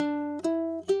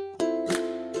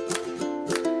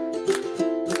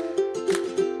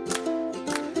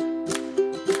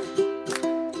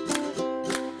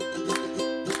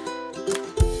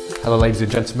Hello ladies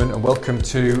and gentlemen, and welcome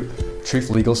to Truth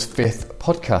Legal's 5th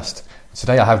podcast.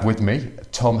 Today I have with me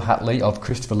Tom Hatley of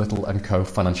Christopher Little & Co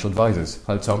Financial Advisors.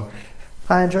 Hello Tom.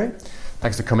 Hi Andrew.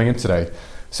 Thanks for coming in today.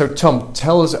 So Tom,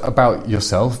 tell us about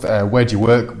yourself. Where do you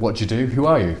work? What do you do? Who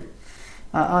are you?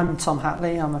 I'm Tom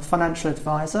Hatley. I'm a financial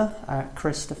advisor at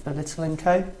Christopher Little &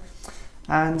 Co.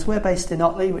 And we're based in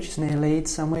Otley, which is near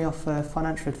Leeds, and we offer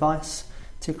financial advice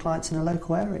to clients in the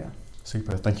local area.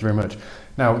 Super, thank you very much.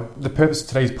 Now, the purpose of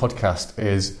today's podcast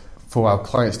is for our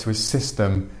clients to assist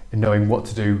them in knowing what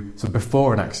to do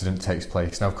before an accident takes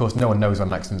place. Now, of course, no one knows when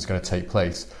an accident is going to take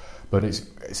place, but it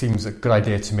seems a good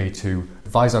idea to me to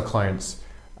advise our clients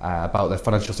about their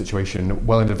financial situation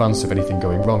well in advance of anything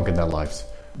going wrong in their lives.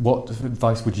 What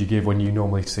advice would you give when you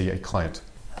normally see a client?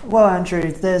 Well,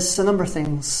 Andrew, there's a number of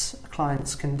things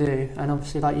clients can do, and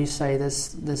obviously, like you say,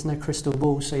 there's no crystal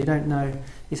ball, so you don't know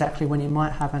exactly when you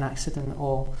might have an accident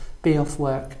or be off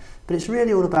work. But it's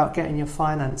really all about getting your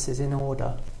finances in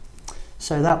order,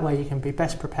 so that way you can be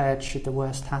best prepared should the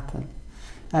worst happen.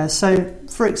 So,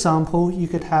 for example, you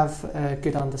could have a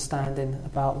good understanding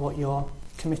about what your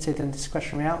committed and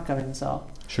discretionary outgoings are.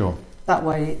 Sure. That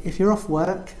way, if you're off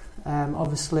work,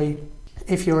 obviously,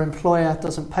 if your employer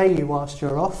doesn't pay you whilst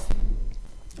you're off,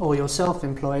 or you're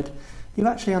self-employed, you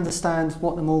actually understand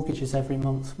what the mortgage is every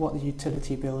month, what the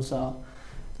utility bills are.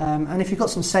 And if you've got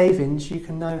some savings, you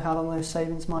can know how long those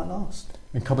savings might last.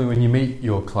 And probably when you meet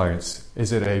your clients,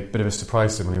 is it a bit of a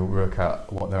surprise to them when you work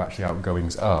out what their actual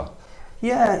outgoings are?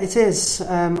 Yeah, it is.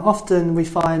 Often we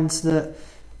find that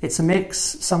it's a mix.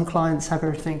 Some clients have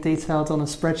everything detailed on a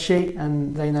spreadsheet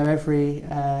and they know every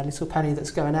little penny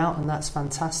that's going out, and that's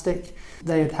fantastic.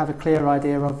 They would have a clear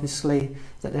idea, obviously,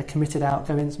 that their committed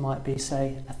outgoings might be,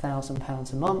 say,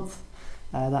 £1,000 a month.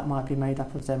 That might be made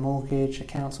up of their mortgage, a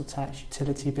council tax,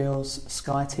 utility bills,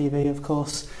 Sky TV, of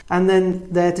course, and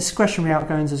then their discretionary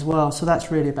outgoings as well. So that's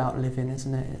really about living,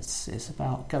 isn't it? It's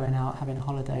about going out, having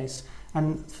holidays.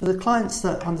 And for the clients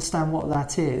that understand what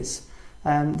that is,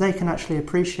 they can actually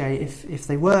appreciate if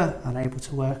they were unable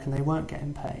to work and they weren't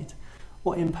getting paid,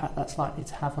 what impact that's likely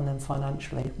to have on them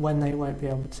financially when they won't be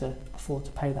able to afford to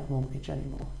pay that mortgage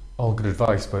anymore. All good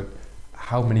advice, but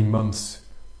how many months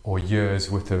or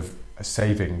years worth of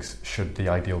savings should the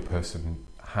ideal person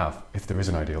have, if there is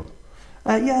an ideal?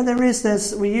 Yeah, there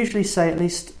is. We usually say at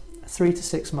least 3 to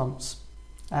 6 months,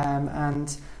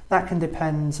 and that can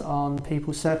depend on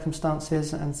people's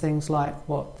circumstances and things like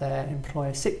what their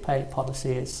employer sick pay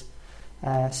policy is.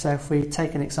 So if we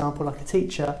take an example like a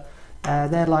teacher,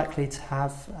 they're likely to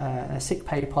have a sick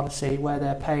pay policy where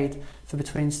they're paid for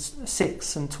between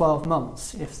 6 and 12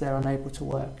 months if they're unable to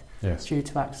work due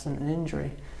to accident and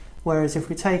injury. Whereas if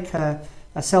we take a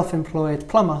self-employed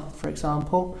plumber, for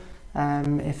example,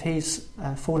 if he's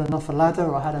fallen off a ladder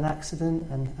or had an accident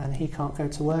and he can't go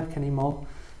to work anymore,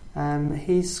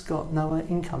 he's got no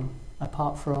income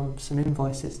apart from some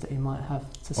invoices that he might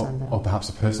have to send out. Or perhaps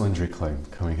a personal injury claim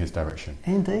coming his direction.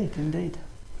 Indeed.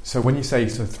 So when you say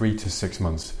 3 to 6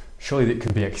 months, surely it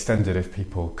can be extended if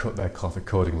people cut their cloth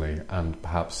accordingly and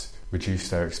perhaps reduce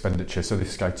their expenditure. So the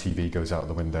Sky TV goes out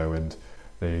the window and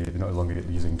they're no longer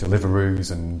using Deliveroo's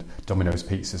and Domino's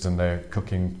pizzas and they're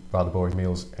cooking rather boring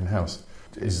meals in-house.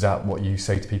 Is that what you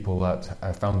say to people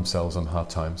that found themselves on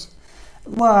hard times?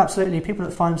 Well, absolutely. People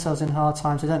that find themselves in hard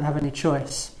times, they don't have any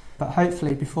choice. But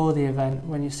hopefully before the event,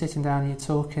 when you're sitting down and you're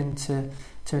talking to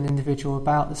an individual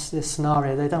about this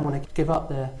scenario, they don't want to give up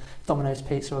their Domino's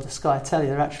pizza or the Sky Telly.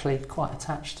 They're actually quite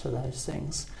attached to those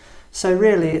things. So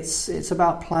really it's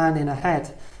about planning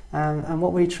ahead. And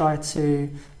what we try to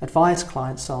advise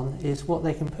clients on is what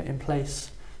they can put in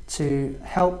place to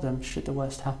help them should the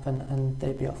worst happen and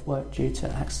they be off work due to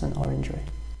accident or injury.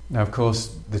 Now, of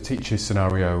course, the teacher's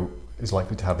scenario is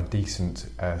likely to have a decent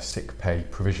sick pay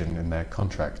provision in their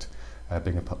contract,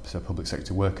 being a public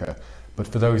sector worker. But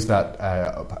for those that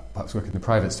perhaps work in the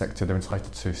private sector, they're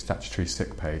entitled to statutory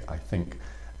sick pay, I think.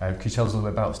 Can you tell us a little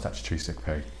bit about statutory sick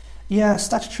pay? Yeah,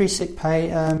 statutory sick pay,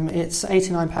 it's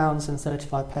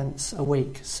 £89.35 a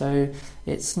week, so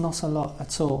it's not a lot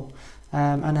at all.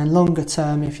 And then longer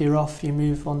term, if you're off, you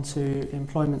move on to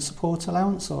Employment Support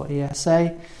Allowance, or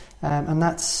ESA, and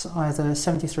that's either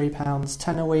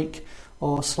 £73.10 a week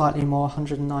or slightly more,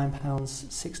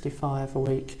 £109.65 a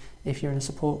week if you're in a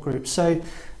support group. So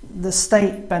the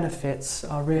state benefits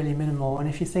are really minimal, and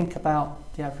if you think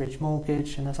about the average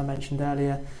mortgage, and as I mentioned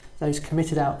earlier, those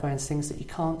committed outgoings, things that you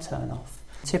can't turn off,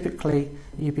 typically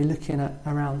you'd be looking at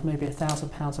around maybe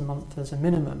 £1,000 a month as a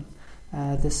minimum.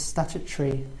 The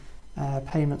statutory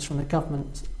payments from the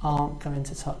government aren't going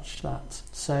to touch that.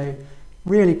 So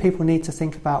really people need to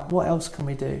think about what else can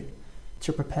we do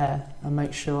to prepare and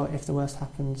make sure if the worst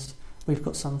happens, we've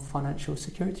got some financial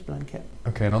security blanket.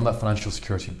 Okay, and on that financial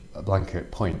security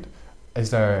blanket point, is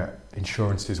there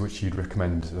insurances which you'd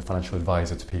recommend the financial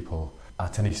advisor to people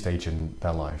at any stage in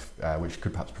their life, which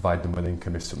could perhaps provide them with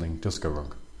income if something does go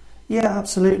wrong? Yeah,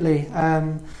 absolutely.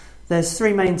 There's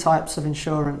three main types of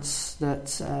insurance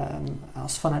that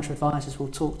us financial advisors will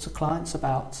talk to clients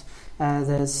about.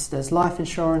 There's life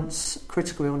insurance,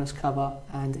 critical illness cover,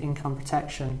 and income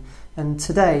protection. And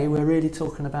today we're really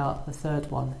talking about the third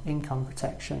one, income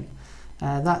protection.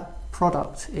 That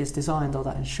product is designed, or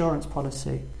that insurance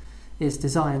policy is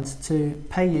designed to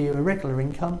pay you a regular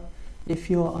income if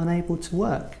you're unable to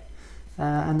work.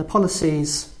 And the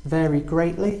policies vary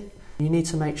greatly. You need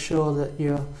to make sure that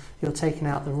you're taking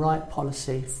out the right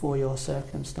policy for your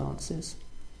circumstances.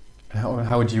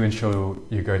 How would you ensure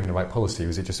you're going the right policy?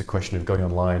 Was it just a question of going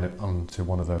online onto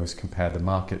one of those compare the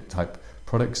market type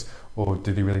products, or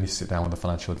did you really need to sit down with a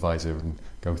financial advisor and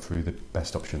go through the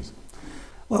best options?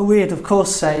 Well, we'd of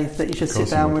course say that you should sit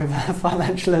down with a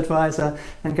financial advisor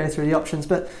and go through the options,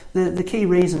 but the key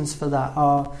reasons for that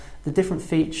are the different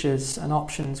features and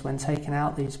options when taking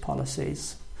out these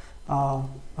policies are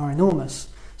enormous.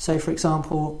 So, for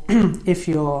example, if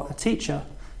you're a teacher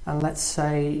and let's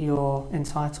say you're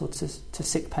entitled to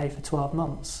sick pay for 12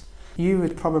 months, you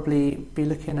would probably be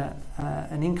looking at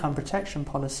an income protection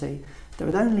policy that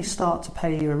would only start to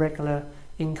pay you a regular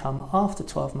income after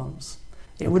 12 months.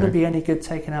 It wouldn't be any good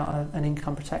taking out an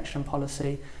income protection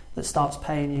policy that starts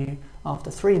paying you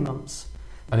after 3 months.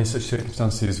 And in such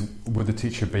circumstances, would the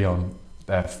teacher be on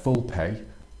their full pay,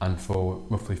 and for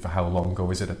roughly for how long,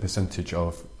 or is it a percentage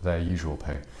of their usual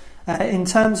pay? In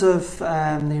terms of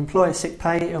the employer sick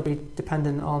pay, it'll be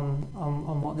dependent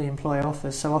on what the employer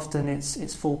offers. So often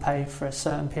it's full pay for a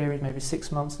certain period, maybe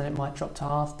 6 months, then it might drop to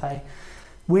half pay.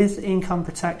 With income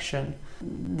protection,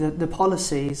 the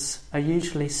policies are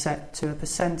usually set to a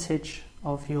percentage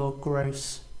of your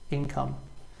gross income.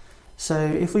 So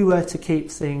if we were to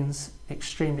keep things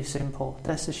extremely simple,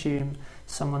 let's assume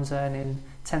someone's earning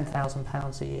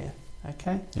 £10,000 a year,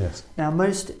 okay? Yes. Now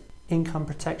most income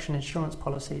protection insurance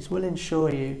policies will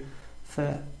insure you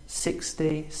for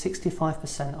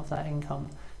 65% of that income.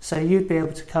 So you'd be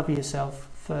able to cover yourself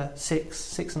for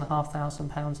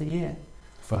 £6,500 a year.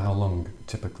 For how long,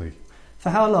 typically?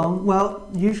 For how long? Well,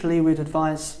 usually we'd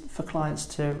advise for clients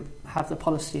to have the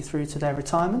policy through to their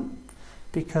retirement,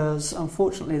 because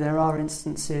unfortunately there are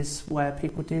instances where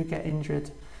people do get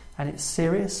injured and it's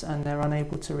serious and they're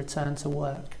unable to return to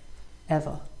work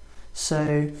ever.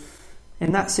 So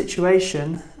in that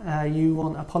situation, you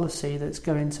want a policy that's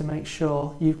going to make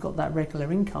sure you've got that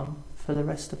regular income for the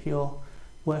rest of your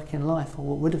working life, or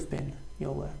what would have been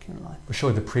your working life. Well,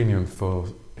 surely the premium for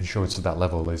insurance at that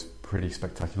level is pretty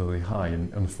spectacularly high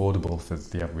and unaffordable for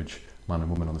the average man and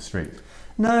woman on the street.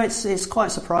 No, it's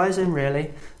quite surprising,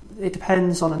 really. It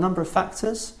depends on a number of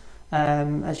factors.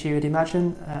 As you would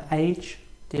imagine, age.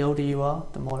 The older you are,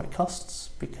 the more it costs,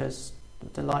 because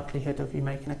the likelihood of you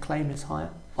making a claim is higher.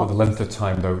 Well, the length of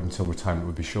time, though, until retirement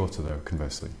would be shorter, though,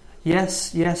 conversely.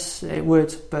 Yes, it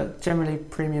would, but generally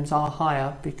premiums are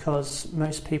higher because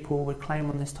most people would claim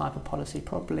on this type of policy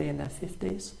probably in their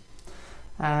 50s.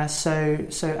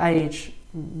 So age,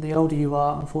 the older you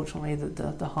are, unfortunately,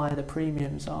 the higher the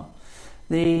premiums are.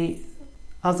 The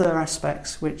other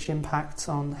aspects which impact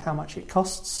on how much it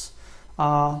costs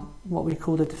are what we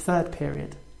call the deferred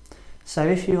period. So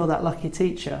if you're that lucky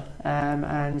teacher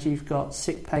and you've got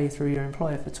sick pay through your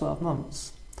employer for 12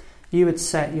 months, you would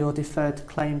set your deferred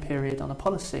claim period on a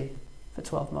policy for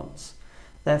 12 months.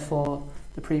 Therefore,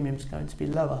 the premium's going to be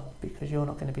lower because you're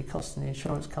not going to be costing the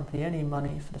insurance company any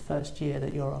money for the first year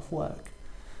that you're off work.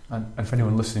 And for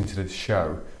anyone listening to this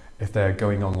show, if they're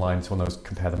going online to one of those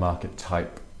compare the market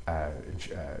type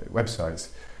websites,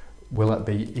 will that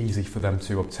be easy for them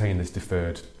to obtain this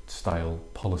deferred style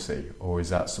policy, or is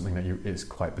that something that is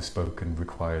quite bespoke and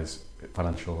requires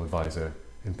financial advisor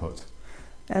input?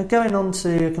 Going on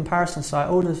to a comparison site,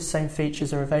 all of the same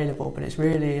features are available, but it's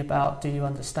really about, do you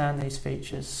understand these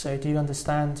features? So do you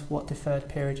understand what deferred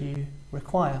period you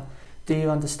require? Do you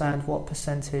understand what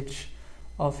percentage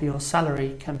of your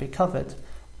salary can be covered?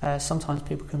 Sometimes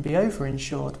people can be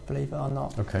over-insured, believe it or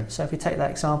not. Okay. So if we take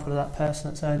that example of that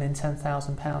person that's earning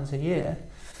 £10,000 a year,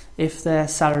 if their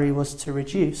salary was to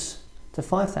reduce to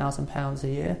 £5,000 a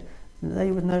year,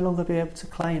 they would no longer be able to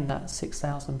claim that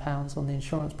 £6,000 on the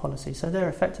insurance policy. So they're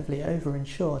effectively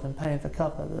over-insured and paying for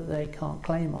cover that they can't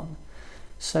claim on.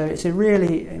 So it's a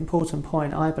really important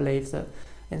point, I believe, that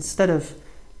instead of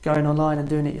going online and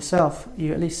doing it yourself,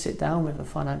 you at least sit down with a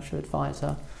financial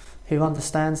advisor who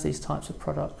understands these types of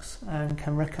products and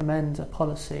can recommend a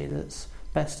policy that's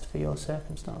best for your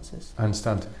circumstances. I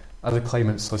understand. As a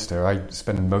claimant solicitor, I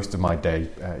spend most of my day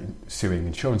suing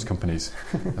insurance companies,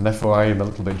 and therefore I am a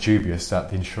little bit dubious that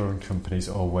the insurance companies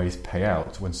always pay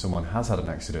out when someone has had an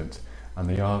accident and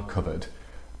they are covered.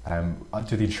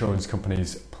 Do the insurance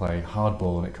companies play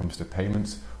hardball when it comes to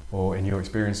payments, or in your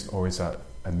experience, or is that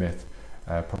a myth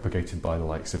propagated by the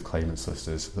likes of claimant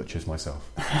solicitors such as myself?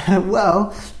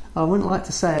 Well, I wouldn't like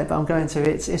to say it, but I'm going to.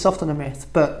 It's often a myth,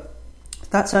 but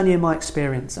that's only in my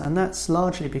experience, and that's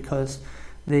largely because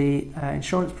the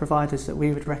insurance providers that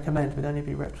we would recommend would only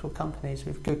be reputable companies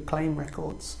with good claim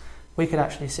records. We could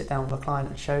actually sit down with a client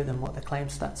and show them what the claim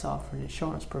stats are for an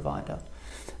insurance provider.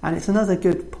 And it's another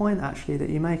good point actually that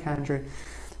you make, Andrew.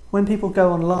 When people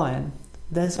go online,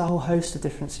 there's a whole host of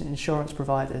different insurance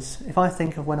providers. If I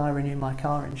think of when I renew my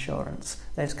car insurance,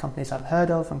 there's companies I've heard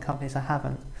of and companies I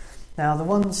haven't. Now, the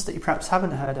ones that you perhaps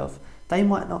haven't heard of, they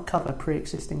might not cover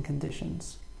pre-existing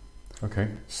conditions. Okay.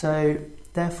 So,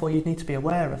 therefore, you need to be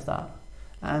aware of that.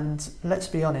 And let's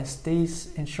be honest,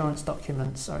 these insurance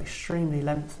documents are extremely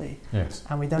lengthy. Yes.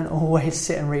 And we don't always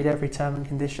sit and read every term and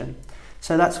condition.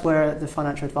 So that's where the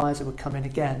financial advisor would come in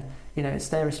again. You know, it's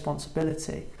their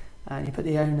responsibility. And you put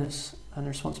the onus and the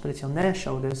responsibility on their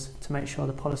shoulders to make sure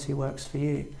the policy works for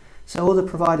you. So all the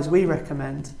providers we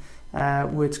recommend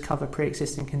would cover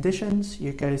pre-existing conditions.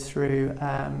 You go through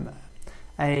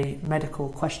a medical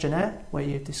questionnaire where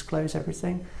you disclose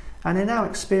everything. And in our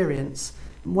experience,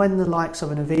 when the likes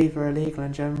of an Aviva, a Legal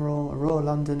 & General, a Royal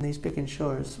London, these big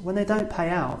insurers, when they don't pay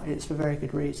out, it's for very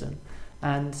good reason.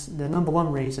 And the number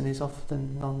one reason is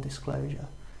often non-disclosure.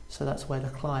 So that's where the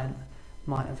client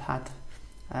might have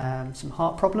had some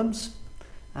heart problems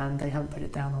and they haven't put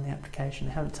it down on the application,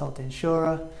 they haven't told the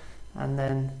insurer, and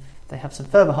then they have some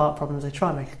further heart problems, they try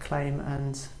and make a claim,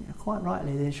 and quite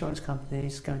rightly the insurance company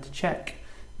is going to check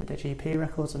with their GP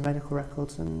records and medical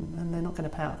records, and they're not going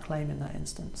to pay out a claim in that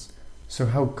instance. So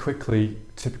how quickly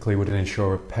typically would an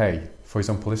insurer pay? For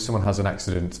example, if someone has an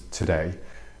accident today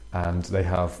and they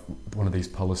have one of these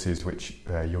policies which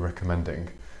you're recommending,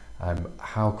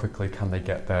 how quickly can they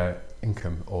get their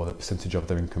income or the percentage of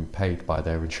their income paid by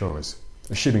their insurers?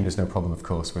 Assuming there's no problem, of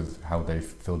course, with how they've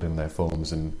filled in their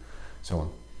forms and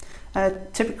so on.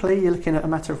 Typically, you're looking at a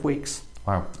matter of weeks.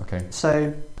 Wow, okay.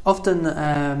 So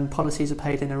often policies are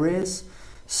paid in arrears.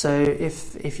 So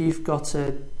if you've got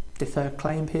a deferred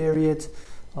claim period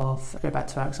of, go back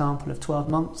to our example of 12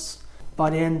 months, by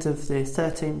the end of the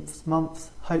 13th month,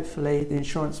 hopefully the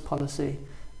insurance policy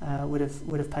would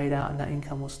have paid out and that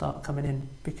income will start coming in,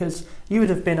 because you would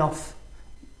have been off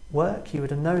work, you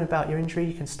would have known about your injury,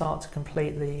 you can start to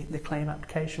complete the claim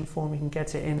application form, you can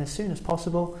get it in as soon as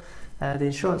possible. The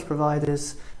insurance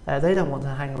providers, they don't want to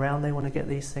hang around, they want to get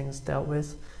these things dealt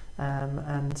with,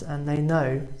 and they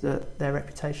know that their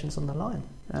reputation's on the line.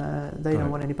 They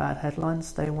don't want any bad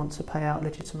headlines, they want to pay out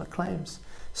legitimate claims.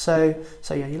 So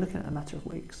yeah, you're looking at a matter of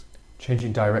weeks.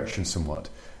 Changing direction somewhat,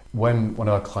 when one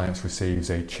of our clients receives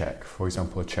a cheque, for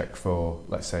example a cheque for,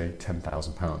 let's say,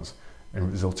 £10,000 in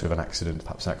result of an accident,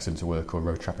 perhaps an accident to work or a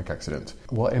road traffic accident,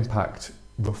 what impact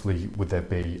roughly would there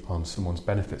be on someone's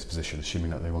benefits position,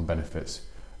 assuming that they were on benefits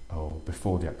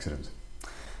before the accident?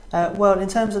 Well, in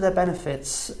terms of their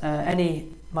benefits, any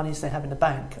monies they have in the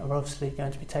bank are obviously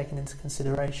going to be taken into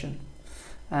consideration.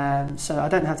 So I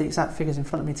don't have the exact figures in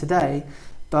front of me today,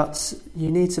 but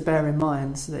you need to bear in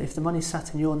mind that if the money's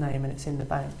sat in your name and it's in the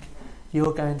bank,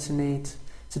 you're going to need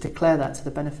to declare that to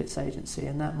the benefits agency,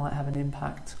 and that might have an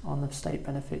impact on the state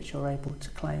benefits you're able to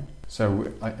claim.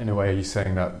 So in a way, are you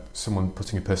saying that someone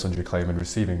putting a personal injury claim and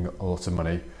receiving a lot of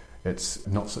money, it's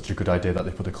not such a good idea that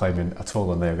they put a claim in at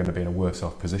all and they're going to be in a worse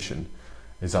off position?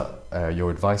 Is that your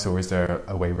advice, or is there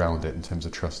a way around it in terms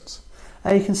of trusts?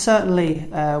 You can certainly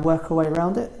work a way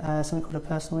around it, something called a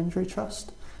personal injury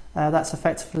trust. That's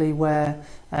effectively where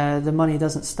the money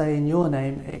doesn't stay in your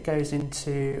name, it goes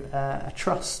into a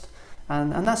trust.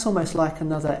 And that's almost like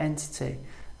another entity.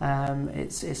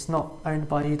 It's not owned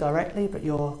by you directly, but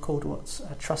you're called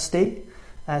a trustee,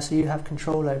 so you have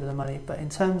control over the money. But in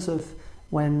terms of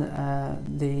when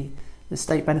the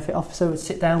state benefit officer would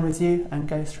sit down with you and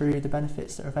go through the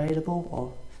benefits that are available,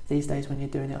 or these days when you're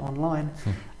doing it online,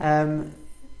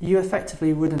 you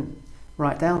effectively wouldn't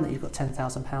write down that you've got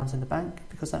 £10,000 in the bank,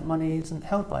 because that money isn't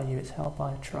held by you, it's held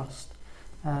by a trust.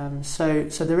 So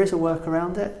there is a work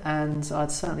around it, and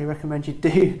I'd certainly recommend you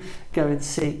do go and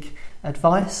seek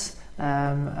advice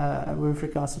with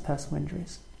regards to personal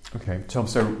injuries. Okay, Tom,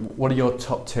 so what are your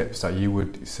top tips that you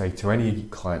would say to any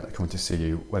client that comes to see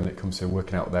you when it comes to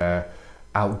working out their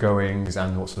outgoings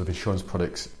and what sort of insurance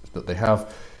products that they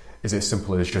have? is it as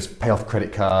simple as just pay off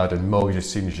credit card and mortgage as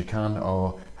soon as you can,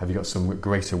 or have you got some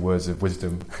greater words of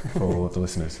wisdom for the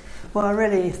listeners? Well, I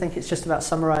really think it's just about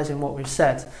summarising what we've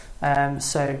said.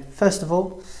 So first of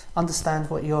all, understand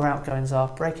what your outgoings are.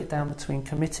 Break it down between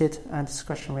committed and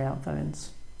discretionary outgoings.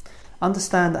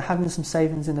 Understand that having some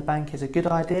savings in the bank is a good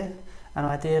idea, and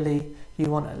ideally you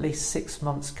want at least 6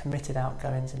 months committed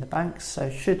outgoings in the bank. So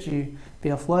should you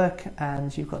be off work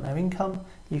and you've got no income,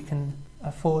 you can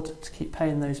afford to keep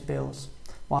paying those bills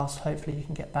whilst hopefully you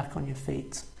can get back on your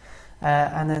feet.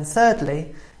 And then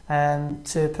thirdly,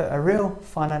 to put a real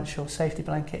financial safety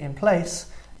blanket in place,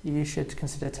 you should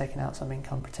consider taking out some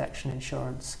income protection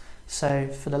insurance. So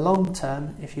for the long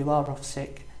term, if you are off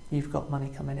sick, you've got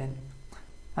money coming in.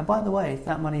 And by the way,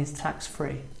 that money is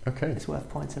tax-free. Okay. It's worth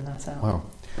pointing that out. Wow.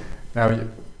 Now,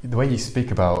 the way you speak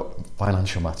about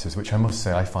financial matters, which I must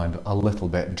say I find a little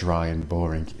bit dry and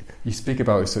boring, you speak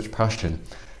about it with such passion.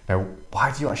 Now,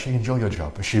 why do you actually enjoy your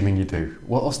job, assuming you do?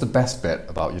 What's the best bit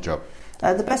about your job?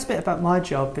 The best bit about my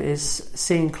job is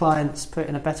seeing clients put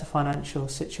in a better financial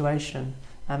situation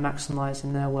and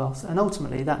maximising their wealth. And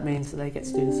ultimately, that means that they get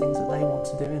to do the things that they want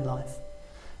to do in life.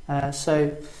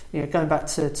 So, going back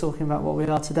to talking about what we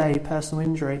are today, personal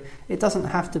injury, it doesn't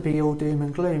have to be all doom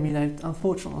and gloom.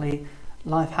 Unfortunately,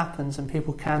 life happens and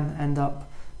people can end up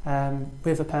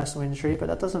with a personal injury, but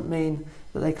that doesn't mean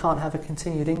that they can't have a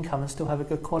continued income and still have a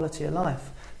good quality of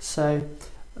life. So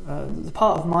the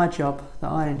part of my job that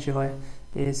I enjoy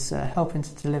is helping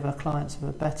to deliver clients with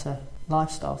a better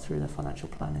lifestyle through their financial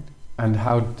planning. And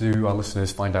how do our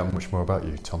listeners find out much more about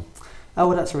you, Tom? Oh,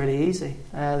 well, that's really easy.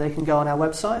 They can go on our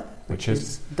website, which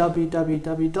is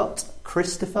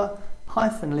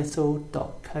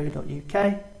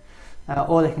www.christopher-little.co.uk,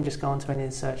 or they can just go onto any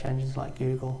of the search engines like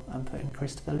Google and put in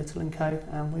Christopher Little & Co,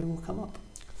 and we will come up.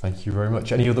 Thank you very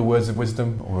much. Any other words of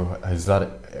wisdom, or has that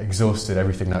exhausted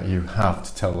everything that you have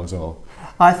to tell us all?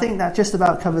 I think that just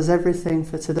about covers everything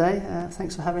for today.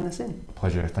 Thanks for having us in.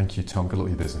 Pleasure. Thank you, Tom. Good luck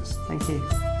with your business. Thank you.